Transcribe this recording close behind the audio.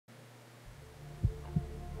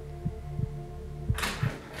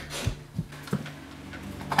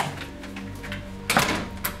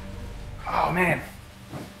Oh man,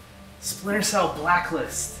 Splinter Cell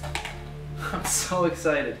Blacklist. I'm so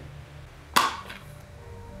excited.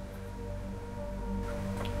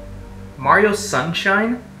 Mario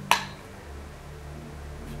Sunshine?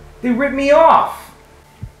 They ripped me off!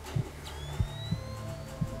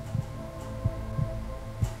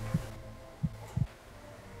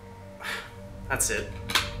 That's it.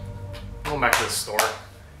 I'm going back to the store.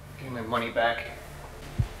 Getting my money back.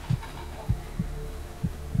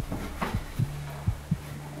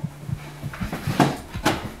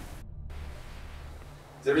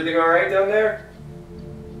 Is everything alright down there?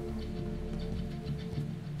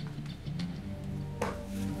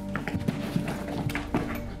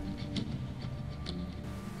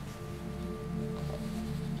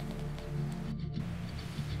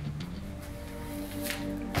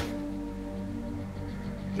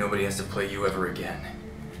 Nobody has to play you ever again.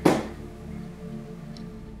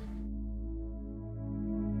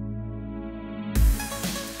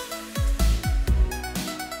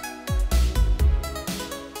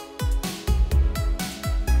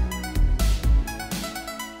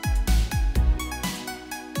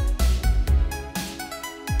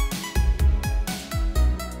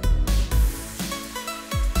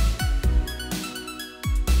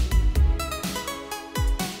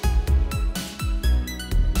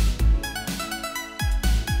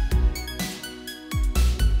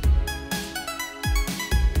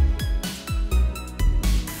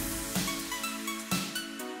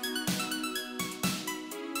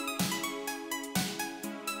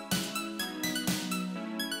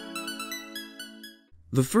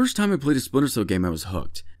 The first time I played a Splinter Cell game, I was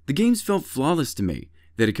hooked. The games felt flawless to me.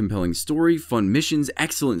 They had a compelling story, fun missions,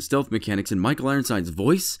 excellent stealth mechanics, and Michael Ironside's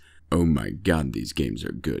voice. Oh my god, these games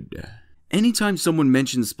are good. Anytime someone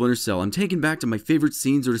mentions Splinter Cell, I'm taken back to my favorite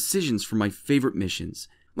scenes or decisions from my favorite missions.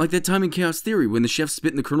 Like that time in Chaos Theory when the chef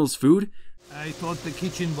spit in the Colonel's food. I thought the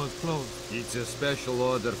kitchen was closed. It's a special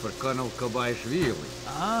order for Colonel Kobayashvili.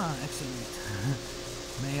 Ah,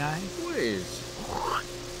 excellent. May I? Please.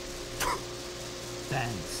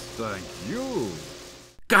 Thanks. Thank you.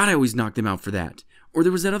 God, I always knocked them out for that. Or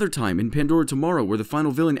there was that other time in Pandora Tomorrow where the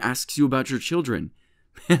final villain asks you about your children.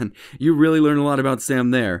 Man, you really learn a lot about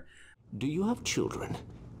Sam there. Do you have children?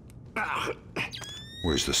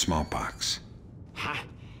 Where's the smallpox? Ha!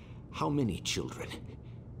 How many children?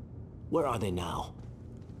 Where are they now?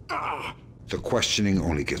 The questioning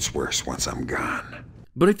only gets worse once I'm gone.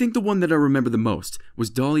 But I think the one that I remember the most was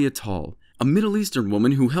Dahlia Tal, a Middle Eastern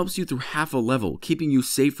woman who helps you through half a level, keeping you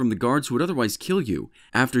safe from the guards who would otherwise kill you.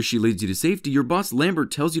 After she leads you to safety, your boss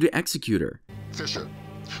Lambert tells you to execute her. Fisher,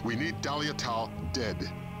 we need Dahlia Tal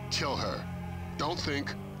dead. Kill her. Don't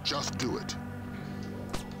think, just do it.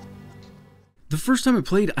 The first time I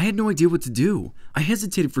played, I had no idea what to do. I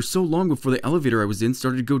hesitated for so long before the elevator I was in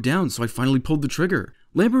started to go down, so I finally pulled the trigger.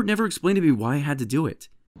 Lambert never explained to me why I had to do it.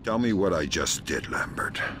 Tell me what I just did,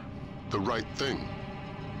 Lambert. The right thing.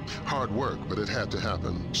 Hard work, but it had to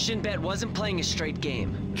happen. Shinbet wasn't playing a straight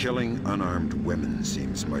game. Killing unarmed women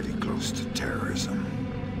seems mighty close to terrorism.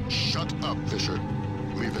 Shut up, Fisher.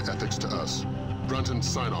 Leave the ethics to us. Brunton,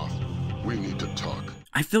 sign off. We need to talk.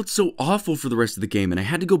 I felt so awful for the rest of the game, and I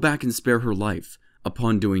had to go back and spare her life.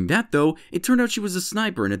 Upon doing that, though, it turned out she was a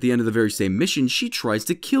sniper, and at the end of the very same mission, she tries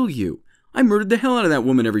to kill you. I murdered the hell out of that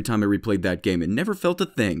woman every time I replayed that game and never felt a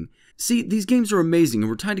thing. See, these games are amazing and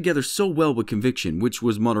were tied together so well with Conviction, which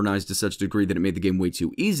was modernized to such a degree that it made the game way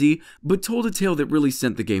too easy, but told a tale that really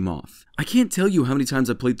sent the game off. I can't tell you how many times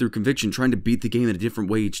I played through Conviction trying to beat the game in a different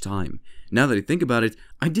way each time. Now that I think about it,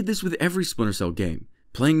 I did this with every Splinter Cell game,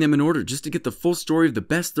 playing them in order just to get the full story of the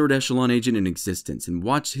best third echelon agent in existence and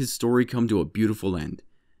watch his story come to a beautiful end.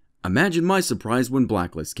 Imagine my surprise when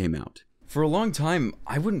Blacklist came out. For a long time,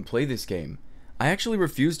 I wouldn't play this game. I actually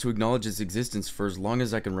refused to acknowledge its existence for as long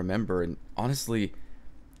as I can remember, and honestly,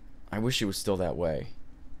 I wish it was still that way.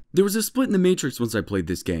 There was a split in the Matrix once I played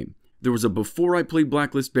this game. There was a before I played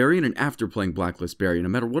Blacklistberry and an after playing Blacklistberry, and no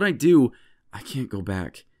matter what I do, I can't go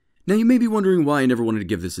back. Now you may be wondering why I never wanted to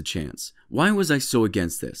give this a chance. Why was I so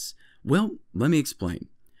against this? Well, let me explain.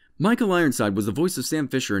 Michael Ironside was the voice of Sam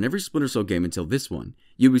Fisher in every Splinter Cell game until this one.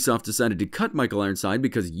 Ubisoft decided to cut Michael Ironside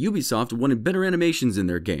because Ubisoft wanted better animations in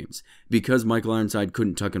their games. Because Michael Ironside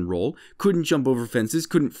couldn't tuck and roll, couldn't jump over fences,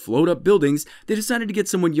 couldn't float up buildings, they decided to get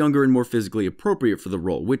someone younger and more physically appropriate for the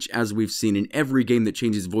role, which, as we've seen in every game that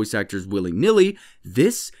changes voice actors willy-nilly,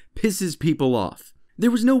 this pisses people off.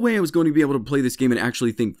 There was no way I was going to be able to play this game and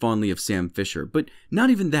actually think fondly of Sam Fisher, but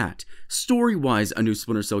not even that. Story-wise, a new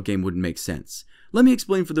Splinter Cell game wouldn't make sense. Let me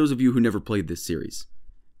explain for those of you who never played this series.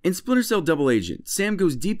 In Splinter Cell Double Agent, Sam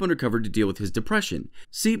goes deep undercover to deal with his depression.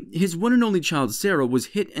 See, his one and only child Sarah was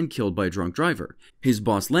hit and killed by a drunk driver. His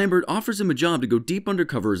boss Lambert offers him a job to go deep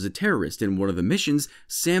undercover as a terrorist. In one of the missions,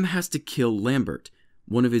 Sam has to kill Lambert,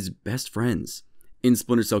 one of his best friends. In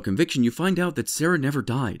Splinter Cell Conviction, you find out that Sarah never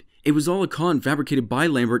died. It was all a con fabricated by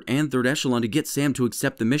Lambert and Third Echelon to get Sam to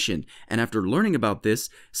accept the mission, and after learning about this,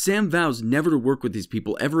 Sam vows never to work with these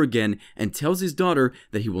people ever again and tells his daughter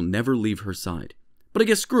that he will never leave her side. But I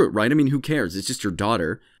guess screw it, right? I mean, who cares? It's just your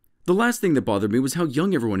daughter. The last thing that bothered me was how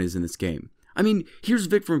young everyone is in this game. I mean, here's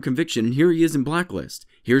Vic from Conviction, and here he is in Blacklist.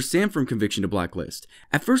 Here's Sam from Conviction to Blacklist.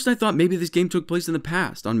 At first I thought maybe this game took place in the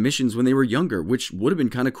past, on missions when they were younger, which would have been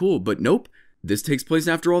kinda cool, but nope. This takes place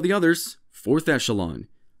after all the others. Fourth Echelon.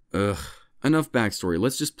 Ugh. Enough backstory,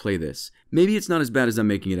 let's just play this. Maybe it's not as bad as I'm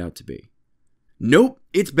making it out to be. Nope,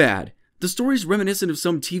 it's bad. The story's reminiscent of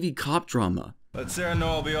some TV cop drama. Let Sarah know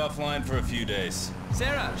I'll be offline for a few days.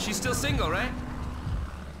 Sarah, she's still single, right?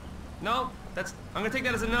 No? I'm gonna take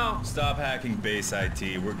that as a no. Stop hacking base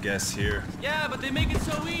IT, we're guests here. Yeah, but they make it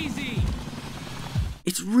so easy.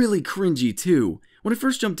 It's really cringy too. When I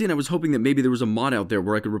first jumped in, I was hoping that maybe there was a mod out there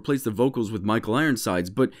where I could replace the vocals with Michael Ironsides,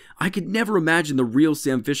 but I could never imagine the real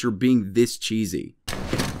Sam Fisher being this cheesy.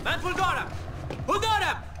 Man, who got him? Who got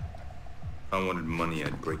him? If I wanted money,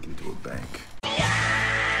 I'd break into a bank.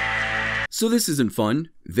 So this isn't fun.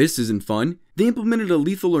 This isn't fun. They implemented a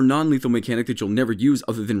lethal or non-lethal mechanic that you'll never use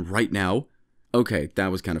other than right now. Okay,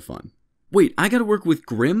 that was kind of fun. Wait, I gotta work with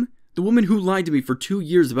Grim? The woman who lied to me for 2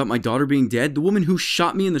 years about my daughter being dead? The woman who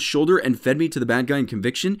shot me in the shoulder and fed me to the bad guy in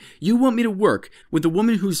Conviction? You want me to work with the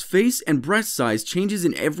woman whose face and breast size changes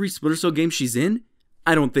in every Splinter Cell game she's in?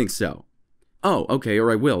 I don't think so. Oh, okay,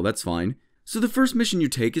 or I will, that's fine. So the first mission you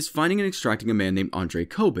take is finding and extracting a man named Andre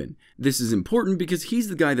Coben. This is important because he's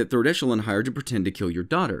the guy that Third Echelon hired to pretend to kill your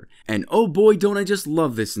daughter. And oh boy, don't I just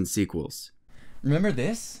love this in sequels. Remember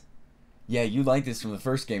this? Yeah, you liked this from the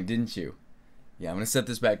first game, didn't you? Yeah, I'm gonna set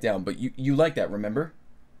this back down, but you like that, remember?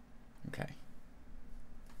 Okay.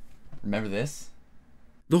 Remember this?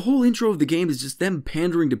 The whole intro of the game is just them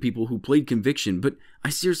pandering to people who played Conviction, but I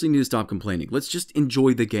seriously need to stop complaining. Let's just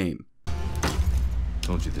enjoy the game.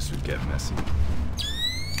 Told you this would get messy.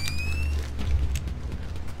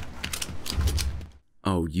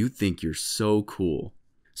 Oh, you think you're so cool.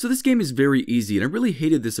 So this game is very easy, and I really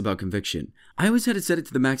hated this about Conviction. I always had to set it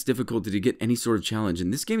to the max difficulty to get any sort of challenge,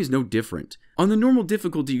 and this game is no different. On the normal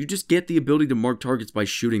difficulty, you just get the ability to mark targets by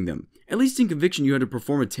shooting them. At least in Conviction, you had to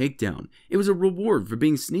perform a takedown. It was a reward for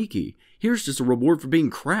being sneaky. Here's just a reward for being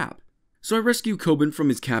crap. So I rescue Coben from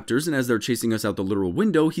his captors, and as they're chasing us out the literal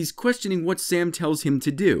window, he's questioning what Sam tells him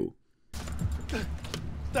to do.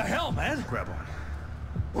 The hell, man? Grab on.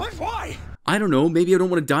 What? Why? I don't know, maybe I don't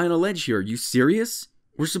want to die on a ledge here. Are you serious?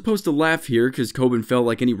 We're supposed to laugh here because Coben fell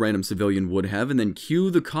like any random civilian would have, and then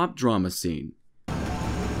cue the cop drama scene.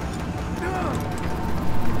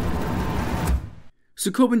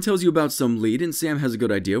 So Coben tells you about some lead, and Sam has a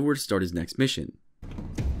good idea where to start his next mission.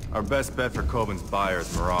 Our best bet for Coben's buyer is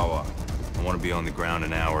Marawa. I want to be on the ground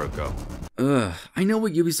an hour ago. Ugh, I know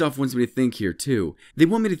what Ubisoft wants me to think here too. They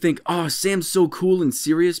want me to think, oh, Sam's so cool and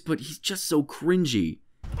serious, but he's just so cringy.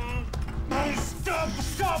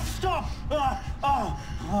 Stop!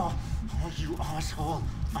 Oh, you asshole.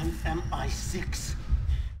 I'm MI6.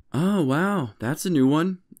 Oh, wow, that's a new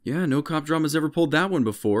one. Yeah, no cop drama's ever pulled that one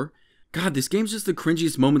before. God, this game's just the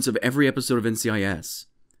cringiest moments of every episode of NCIS.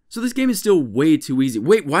 So this game is still way too easy.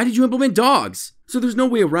 Wait, why did you implement dogs? So there's no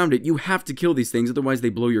way around it. You have to kill these things, otherwise they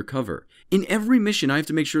blow your cover. In every mission, I have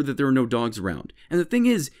to make sure that there are no dogs around. And the thing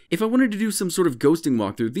is, if I wanted to do some sort of ghosting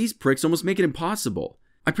walkthrough, these pricks almost make it impossible.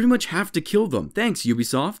 I pretty much have to kill them. Thanks,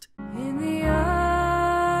 Ubisoft.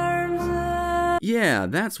 Yeah,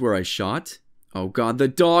 that's where I shot. Oh god, the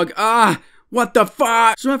dog. Ah! What the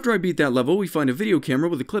fuck? So after I beat that level, we find a video camera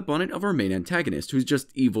with a clip on it of our main antagonist, who's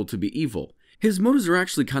just evil to be evil. His motives are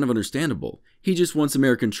actually kind of understandable. He just wants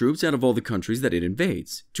American troops out of all the countries that it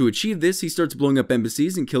invades. To achieve this, he starts blowing up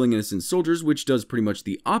embassies and killing innocent soldiers, which does pretty much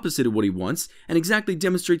the opposite of what he wants, and exactly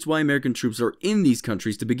demonstrates why American troops are in these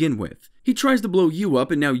countries to begin with. He tries to blow you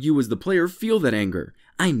up, and now you as the player feel that anger.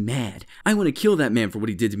 I'm mad. I want to kill that man for what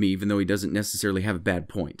he did to me, even though he doesn't necessarily have a bad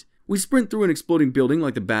point. We sprint through an exploding building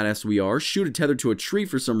like the badass we are, shoot a tether to a tree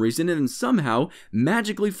for some reason, and then somehow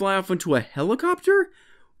magically fly off into a helicopter?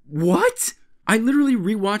 What? I literally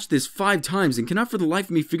rewatched this 5 times and cannot for the life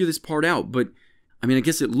of me figure this part out, but I mean, I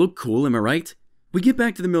guess it looked cool, am I right? We get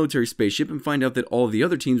back to the military spaceship and find out that all of the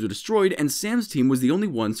other teams were destroyed and Sam's team was the only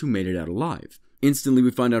ones who made it out alive. Instantly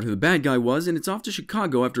we find out who the bad guy was and it's off to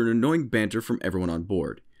Chicago after an annoying banter from everyone on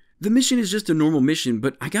board. The mission is just a normal mission,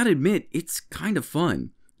 but I gotta admit, it's kind of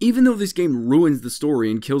fun. Even though this game ruins the story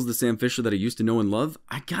and kills the Sam Fisher that I used to know and love,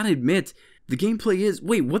 I gotta admit, the gameplay is,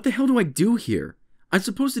 wait, what the hell do I do here? I'm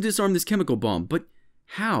supposed to disarm this chemical bomb, but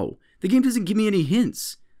how? The game doesn't give me any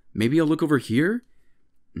hints. Maybe I'll look over here?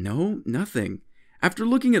 No, nothing. After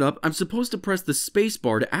looking it up, I'm supposed to press the space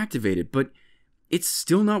bar to activate it, but it's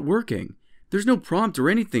still not working. There's no prompt or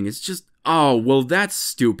anything, it's just, oh, well that's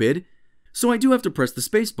stupid. So I do have to press the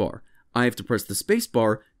space bar. I have to press the space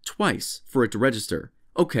bar twice for it to register.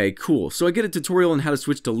 Okay, cool, so I get a tutorial on how to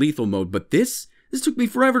switch to lethal mode, but this took me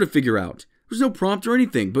forever to figure out. There's no prompt or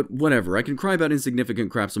anything, but whatever, I can cry about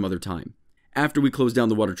insignificant crap some other time. After we close down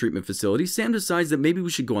the water treatment facility, Sam decides that maybe we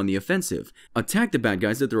should go on the offensive, attack the bad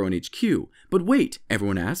guys at their own HQ. But wait,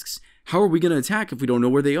 everyone asks, how are we going to attack if we don't know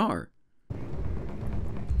where they are?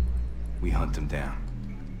 We hunt them down.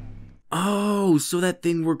 Oh, so that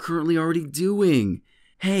thing we're currently already doing.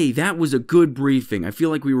 Hey, that was a good briefing. I feel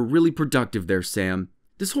like we were really productive there, Sam.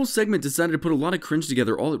 This whole segment decided to put a lot of cringe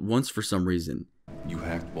together all at once for some reason. You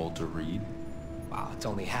hacked Walter Reed? Wow, it's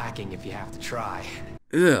only hacking if you have to try.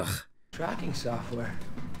 Ugh. Tracking software.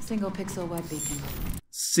 Single pixel web beacon.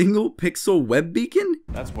 Single pixel web beacon?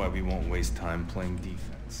 That's why we won't waste time playing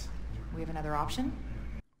defense. We have another option?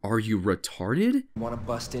 Are you retarded? Want to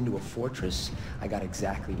bust into a fortress? I got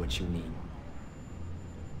exactly what you need.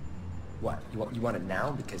 What? You want it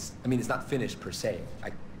now? Because I mean, it's not finished per se.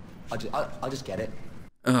 I'll just get it.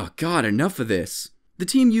 Oh god, enough of this. The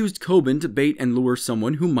team used Coben to bait and lure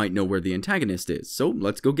someone who might know where the antagonist is, so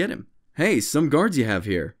let's go get him. Hey, some guards you have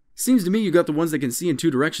here. Seems to me you got the ones that can see in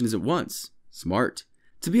 2 directions at once. Smart.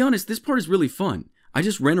 To be honest, this part is really fun. I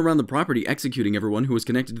just ran around the property executing everyone who was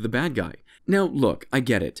connected to the bad guy. Now, look, I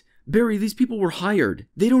get it. Barry, these people were hired.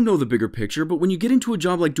 They don't know the bigger picture, but when you get into a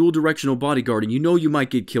job like dual directional bodyguarding, you know you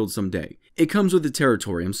might get killed someday. It comes with the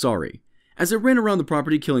territory, I'm sorry. As I ran around the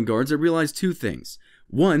property killing guards, I realized 2 things.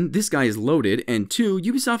 1, this guy is loaded, and 2,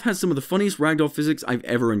 Ubisoft has some of the funniest ragdoll physics I've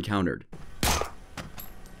ever encountered.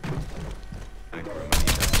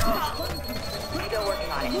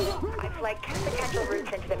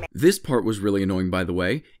 This part was really annoying, by the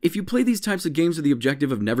way. If you play these types of games with the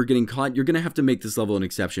objective of never getting caught, you're gonna have to make this level an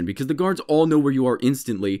exception, because the guards all know where you are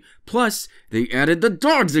instantly, plus, they added the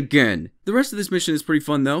dogs again! The rest of this mission is pretty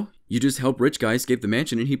fun though. You just help Rich Guy escape the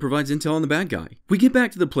mansion and he provides intel on the bad guy. We get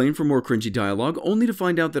back to the plane for more cringy dialogue, only to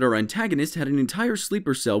find out that our antagonist had an entire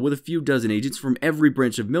sleeper cell with a few dozen agents from every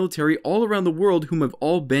branch of military all around the world whom have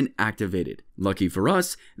all been activated. Lucky for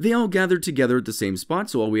us, they all gathered together at the same spot,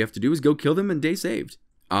 so all we have to do is go kill them and day saved.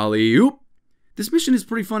 Alley-oop! This mission is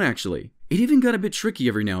pretty fun actually. It even got a bit tricky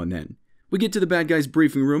every now and then. We get to the bad guy's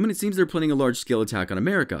briefing room and it seems they're planning a large-scale attack on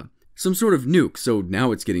America. Some sort of nuke, so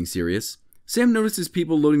now it's getting serious. Sam notices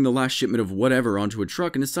people loading the last shipment of whatever onto a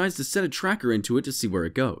truck and decides to set a tracker into it to see where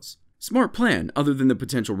it goes. Smart plan, other than the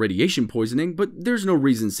potential radiation poisoning, but there's no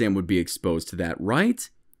reason Sam would be exposed to that, right?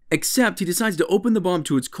 Except he decides to open the bomb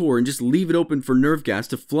to its core and just leave it open for nerve gas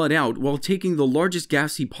to flood out while taking the largest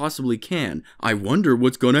gas he possibly can. I wonder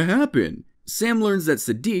what's gonna happen. Sam learns that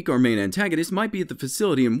Sadiq, our main antagonist, might be at the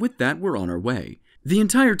facility, and with that, we're on our way. The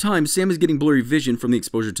entire time, Sam is getting blurry vision from the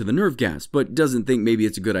exposure to the nerve gas, but doesn't think maybe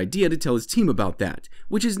it's a good idea to tell his team about that,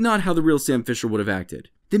 which is not how the real Sam Fisher would have acted.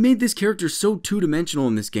 They made this character so two-dimensional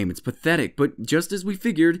in this game, it's pathetic, but just as we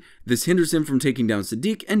figured, this hinders him from taking down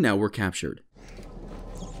Sadiq, and now we're captured.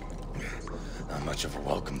 Not much of a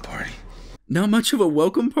welcome party. Not much of a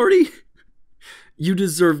welcome party? You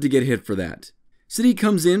deserve to get hit for that. Sadiq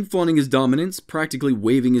comes in, flaunting his dominance, practically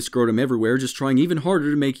waving his scrotum everywhere, just trying even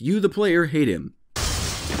harder to make you, the player, hate him.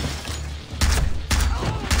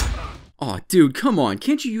 Aw, dude, come on,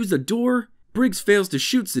 can't you use the door? Briggs fails to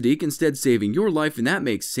shoot Sadiq, instead saving your life, and that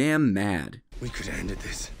makes Sam mad. We could have ended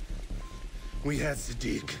this. We had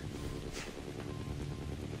Sadiq.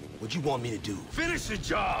 What'd you want me to do? Finish the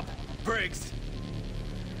job, Briggs!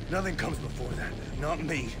 Nothing comes before that. Not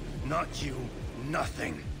me, not you,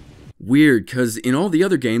 nothing. Weird, cause in all the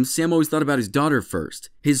other games, Sam always thought about his daughter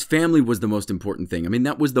first. His family was the most important thing. I mean,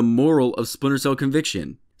 that was the moral of Splinter Cell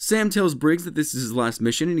Conviction. Sam tells Briggs that this is his last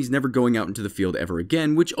mission and he's never going out into the field ever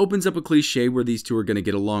again, which opens up a cliche where these two are going to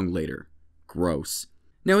get along later. Gross.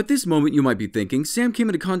 Now at this moment you might be thinking, Sam came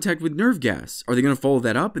into contact with nerve gas. Are they going to follow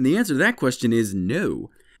that up? And the answer to that question is no.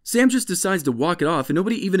 Sam just decides to walk it off and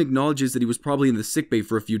nobody even acknowledges that he was probably in the sickbay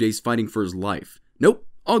for a few days fighting for his life. Nope,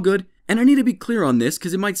 all good. And I need to be clear on this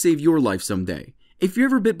because it might save your life someday. If you're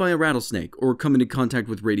ever bit by a rattlesnake, or come into contact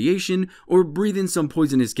with radiation, or breathe in some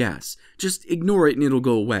poisonous gas, just ignore it and it'll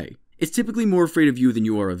go away. It's typically more afraid of you than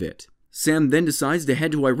you are of it. Sam then decides to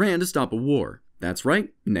head to Iran to stop a war. That's right,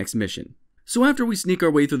 next mission. So after we sneak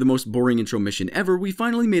our way through the most boring intro mission ever, we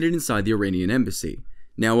finally made it inside the Iranian embassy.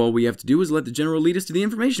 Now all we have to do is let the general lead us to the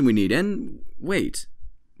information we need, and wait,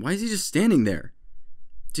 why is he just standing there?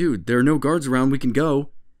 Dude, there are no guards around, we can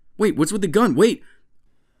go. Wait, what's with the gun? Wait!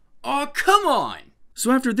 Oh, come on!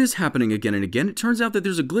 So after this happening again and again, it turns out that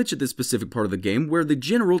there's a glitch at this specific part of the game where the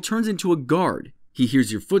general turns into a guard. He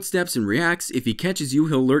hears your footsteps and reacts. If he catches you,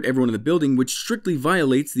 he'll alert everyone in the building, which strictly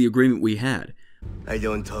violates the agreement we had. I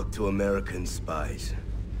don't talk to American spies.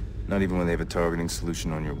 Not even when they have a targeting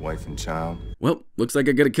solution on your wife and child? Well, looks like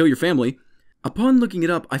I gotta kill your family. Upon looking it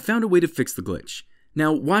up, I found a way to fix the glitch.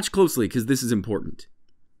 Now, watch closely, because this is important.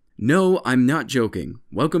 No, I'm not joking.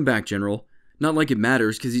 Welcome back, General. Not like it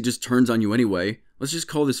matters, because he just turns on you anyway. Let's just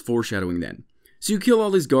call this foreshadowing then. So you kill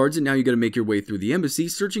all his guards, and now you gotta make your way through the embassy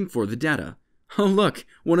searching for the data. Oh look,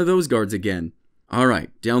 one of those guards again.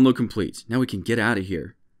 Alright, download complete. Now we can get out of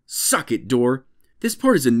here. Suck it, door! This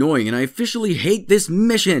part is annoying, and I officially hate this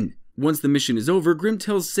mission! Once the mission is over, Grim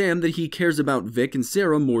tells Sam that he cares about Vic and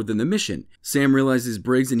Sarah more than the mission. Sam realizes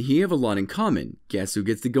Briggs and he have a lot in common. Guess who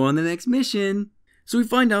gets to go on the next mission? So we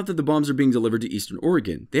find out that the bombs are being delivered to Eastern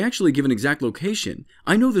Oregon. They actually give an exact location.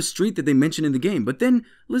 I know the street that they mention in the game, but then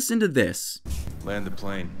listen to this. Land the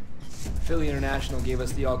plane. Philly International gave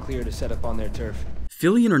us the all clear to set up on their turf.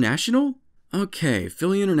 Philly International? Okay,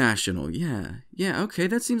 Philly International, yeah, okay,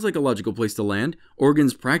 that seems like a logical place to land.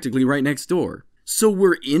 Oregon's practically right next door. So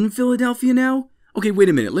we're in Philadelphia now? Okay, wait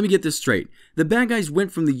a minute, let me get this straight. The bad guys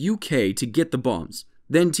went from the UK to get the bombs,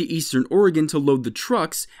 then to Eastern Oregon to load the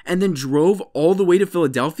trucks, and then drove all the way to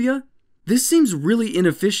Philadelphia? This seems really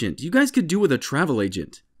inefficient. You guys could do with a travel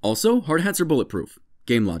agent. Also, hard hats are bulletproof.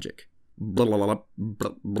 Game logic.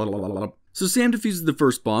 So Sam defuses the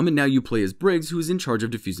first bomb, and now you play as Briggs, who is in charge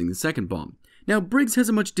of defusing the second bomb. Now, Briggs has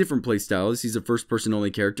a much different playstyle, as he's a first-person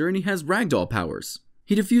only character, and he has ragdoll powers.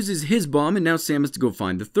 He defuses his bomb, and now Sam has to go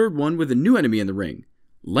find the third one with a new enemy in the ring.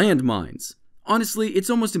 Landmines. Honestly, it's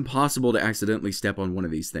almost impossible to accidentally step on one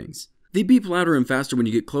of these things. They beep louder and faster when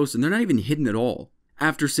you get close, and they're not even hidden at all.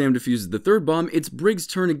 After Sam defuses the third bomb, it's Briggs'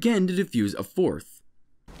 turn again to defuse a fourth.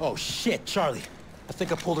 Oh shit, Charlie. I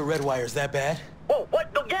think I pulled a red wire. Is that bad? Whoa,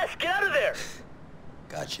 what? No, gas! Get out of there!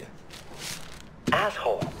 Gotcha.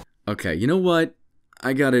 Asshole. Okay, you know what?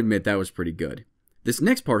 I gotta admit that was pretty good. This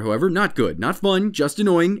next part, however, not good, not fun, just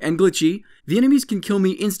annoying and glitchy. The enemies can kill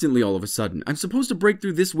me instantly all of a sudden. I'm supposed to break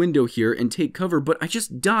through this window here and take cover, but I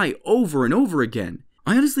just die over and over again.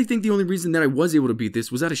 I honestly think the only reason that I was able to beat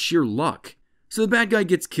this was out of sheer luck. So the bad guy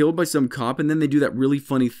gets killed by some cop, and then they do that really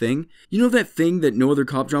funny thing. You know that thing that no other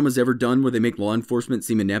cop drama's ever done where they make law enforcement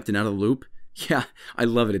seem inept and out of the loop? Yeah, I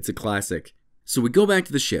love it, it's a classic. So we go back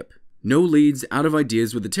to the ship. No leads, out of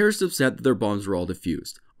ideas, with the terrorists upset that their bombs were all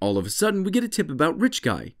defused. All of a sudden, we get a tip about Rich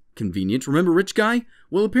Guy. Convenient, remember Rich Guy?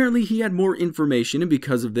 Well, apparently he had more information, and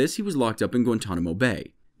because of this, he was locked up in Guantanamo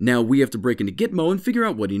Bay. Now we have to break into Gitmo and figure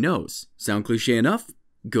out what he knows. Sound cliche enough?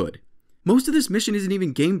 Good. Most of this mission isn't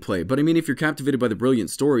even gameplay, but I mean, if you're captivated by the brilliant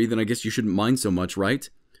story, then I guess you shouldn't mind so much, right?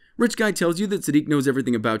 Rich Guy tells you that Sadiq knows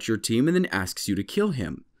everything about your team and then asks you to kill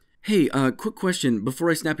him. Hey, quick question, before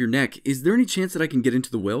I snap your neck, is there any chance that I can get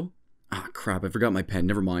into the will? Ah, crap, I forgot my pen,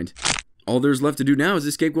 never mind. All there's left to do now is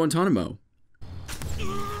escape Guantanamo.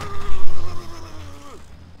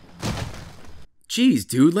 Jeez,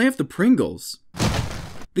 dude, lay off the Pringles.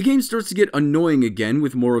 The game starts to get annoying again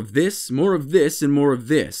with more of this, and more of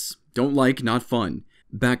this. Don't like, not fun.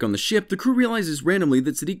 Back on the ship, the crew realizes randomly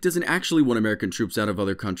that Sadiq doesn't actually want American troops out of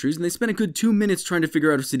other countries, and they spend a good 2 minutes trying to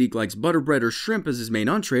figure out if Sadiq likes butter bread or shrimp as his main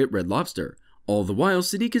entree at Red Lobster. All the while,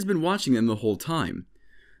 Sadiq has been watching them the whole time.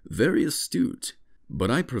 Very astute, but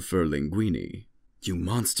I prefer linguine. You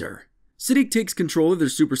monster. Sadiq takes control of their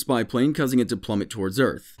super spy plane, causing it to plummet towards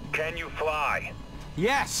Earth. Can you fly?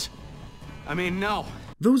 Yes. I mean, no.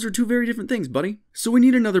 Those are two very different things, buddy. So we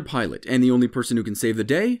need another pilot, and the only person who can save the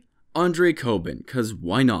day? Andre Coben, cause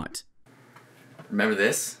why not? Remember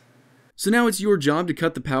this? So now it's your job to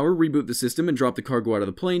cut the power, reboot the system, and drop the cargo out of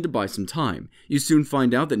the plane to buy some time. You soon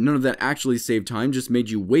find out that none of that actually saved time, just made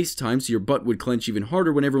you waste time so your butt would clench even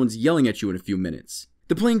harder when everyone's yelling at you in a few minutes.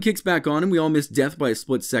 The plane kicks back on and we all miss death by a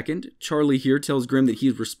split second. Charlie here tells Grim that he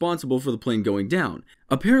is responsible for the plane going down.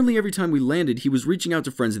 Apparently every time we landed, he was reaching out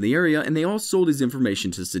to friends in the area and they all sold his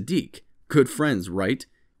information to Sadiq. Good friends, right?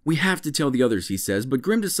 We have to tell the others, he says, but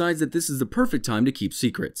Grim decides that this is the perfect time to keep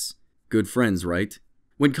secrets. Good friends, right?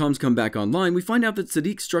 When comms come back online, we find out that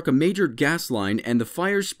Sadiq struck a major gas line and the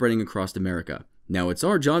fire's spreading across America. Now it's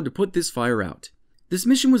our job to put this fire out. This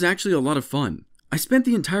mission was actually a lot of fun. I spent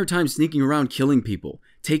the entire time sneaking around killing people,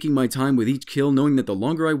 taking my time with each kill, knowing that the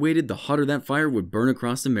longer I waited, the hotter that fire would burn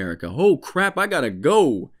across America. Oh crap, I gotta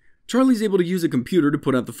go! Charlie's able to use a computer to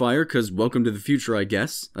put out the fire, cause welcome to the future, I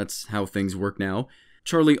guess. That's how things work now.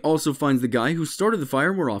 Charlie also finds the guy who started the fire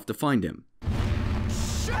and we're off to find him.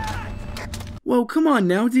 Whoa, come on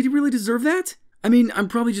now, did he really deserve that? I mean, I'm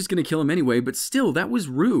probably just gonna kill him anyway, but still, that was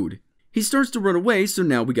rude. He starts to run away, so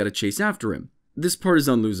now we gotta chase after him. This part is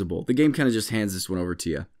unlosable. The game kinda just hands this one over to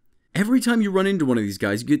you. Every time you run into one of these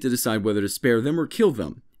guys, you get to decide whether to spare them or kill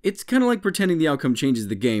them. It's kinda like pretending the outcome changes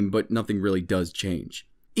the game, but nothing really does change.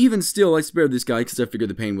 Even still, I spared this guy because I figured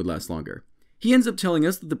the pain would last longer. He ends up telling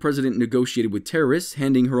us that the president negotiated with terrorists,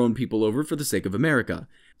 handing her own people over for the sake of America.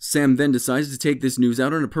 Sam then decides to take this news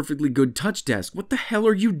out on a perfectly good touch desk. What the hell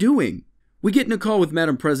are you doing? We get in a call with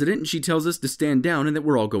Madam President and she tells us to stand down and that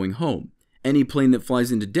we're all going home. Any plane that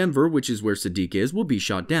flies into Denver, which is where Sadiq is, will be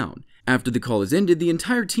shot down. After the call is ended, the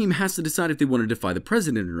entire team has to decide if they want to defy the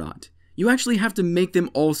president or not. You actually have to make them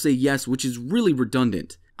all say yes, which is really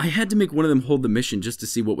redundant. I had to make one of them hold the mission just to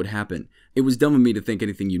see what would happen. It was dumb of me to think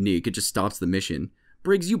anything unique, it just stops the mission.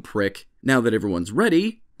 Briggs, you prick. Now that everyone's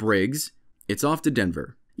ready, Briggs, it's off to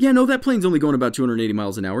Denver. Yeah, no, that plane's only going about 280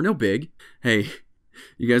 miles an hour, no big. Hey,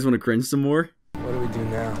 you guys want to cringe some more? What do we do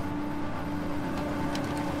now?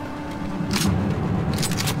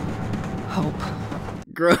 Hope.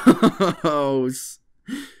 Gross.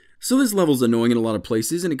 So this level's annoying in a lot of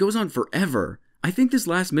places, and it goes on forever. I think this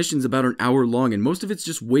last mission's about an hour long, and most of it's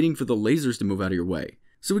just waiting for the lasers to move out of your way.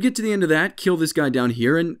 So we get to the end of that, kill this guy down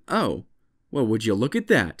here, and oh, well, would you look at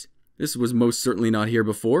that? This was most certainly not here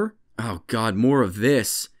before. Oh god, more of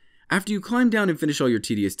this. After you climb down and finish all your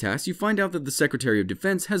tedious tasks, you find out that the Secretary of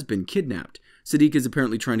Defense has been kidnapped. Sadiq is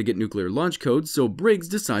apparently trying to get nuclear launch codes, so Briggs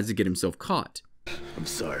decides to get himself caught. I'm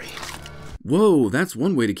sorry. Whoa, that's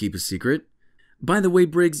one way to keep a secret. By the way,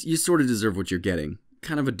 Briggs, you sort of deserve what you're getting.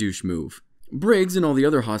 Kind of a douche move. Briggs and all the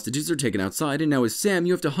other hostages are taken outside, and now as Sam,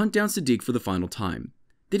 you have to hunt down Sadiq for the final time.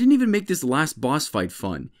 They didn't even make this last boss fight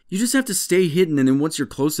fun. You just have to stay hidden, and then once you're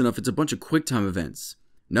close enough, it's a bunch of quick-time events.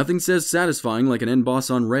 Nothing says satisfying like an end boss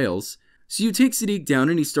on rails. So you take Sadiq down,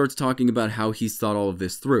 and he starts talking about how he's thought all of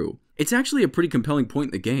this through. It's actually a pretty compelling point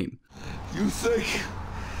in the game. You think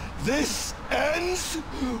this ends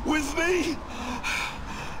with me?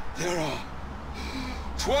 There are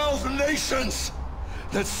 12 nations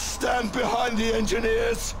that stand behind the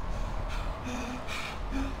engineers.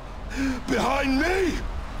 Behind me!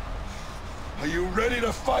 Are you ready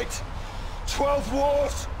to fight 12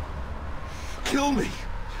 wars? Kill me!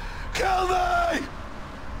 Kill me!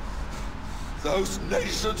 Those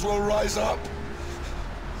nations will rise up.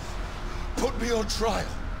 Put me on trial.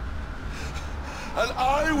 And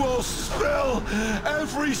I will spill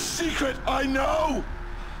every secret I know.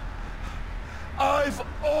 I've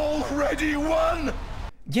already won!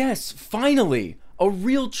 Yes, finally! A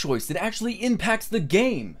real choice that actually impacts the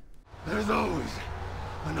game! There's always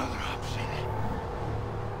another option.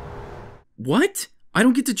 What? I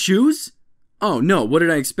don't get to choose? Oh no, what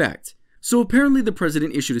did I expect? So apparently the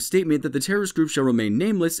president issued a statement that the terrorist group shall remain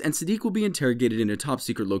nameless and Sadiq will be interrogated in a top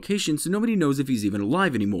secret location so nobody knows if he's even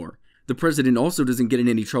alive anymore. The president also doesn't get in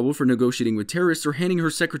any trouble for negotiating with terrorists or handing her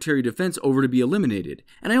Secretary of Defense over to be eliminated.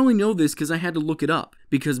 And I only know this because I had to look it up,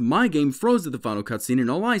 because my game froze at the final cutscene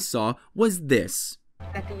and all I saw was this.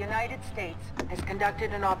 That the United States has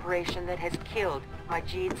conducted an operation that has killed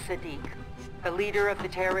Majid Sadiq, the leader of the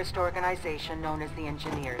terrorist organization known as the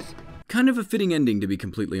Engineers. Kind of a fitting ending, to be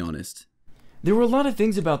completely honest. There were a lot of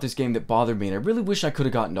things about this game that bothered me, and I really wish I could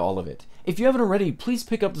have gotten to all of it. If you haven't already, please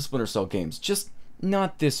pick up the Splinter Cell games, just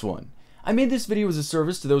not this one. I made this video as a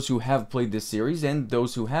service to those who have played this series and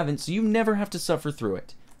those who haven't, so you never have to suffer through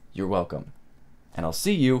it. You're welcome. And I'll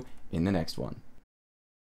see you in the next one.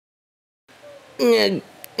 Okay,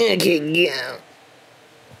 go.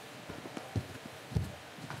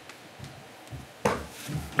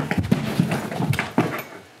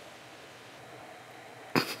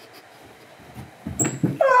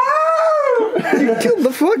 You killed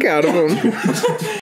the fuck out of him.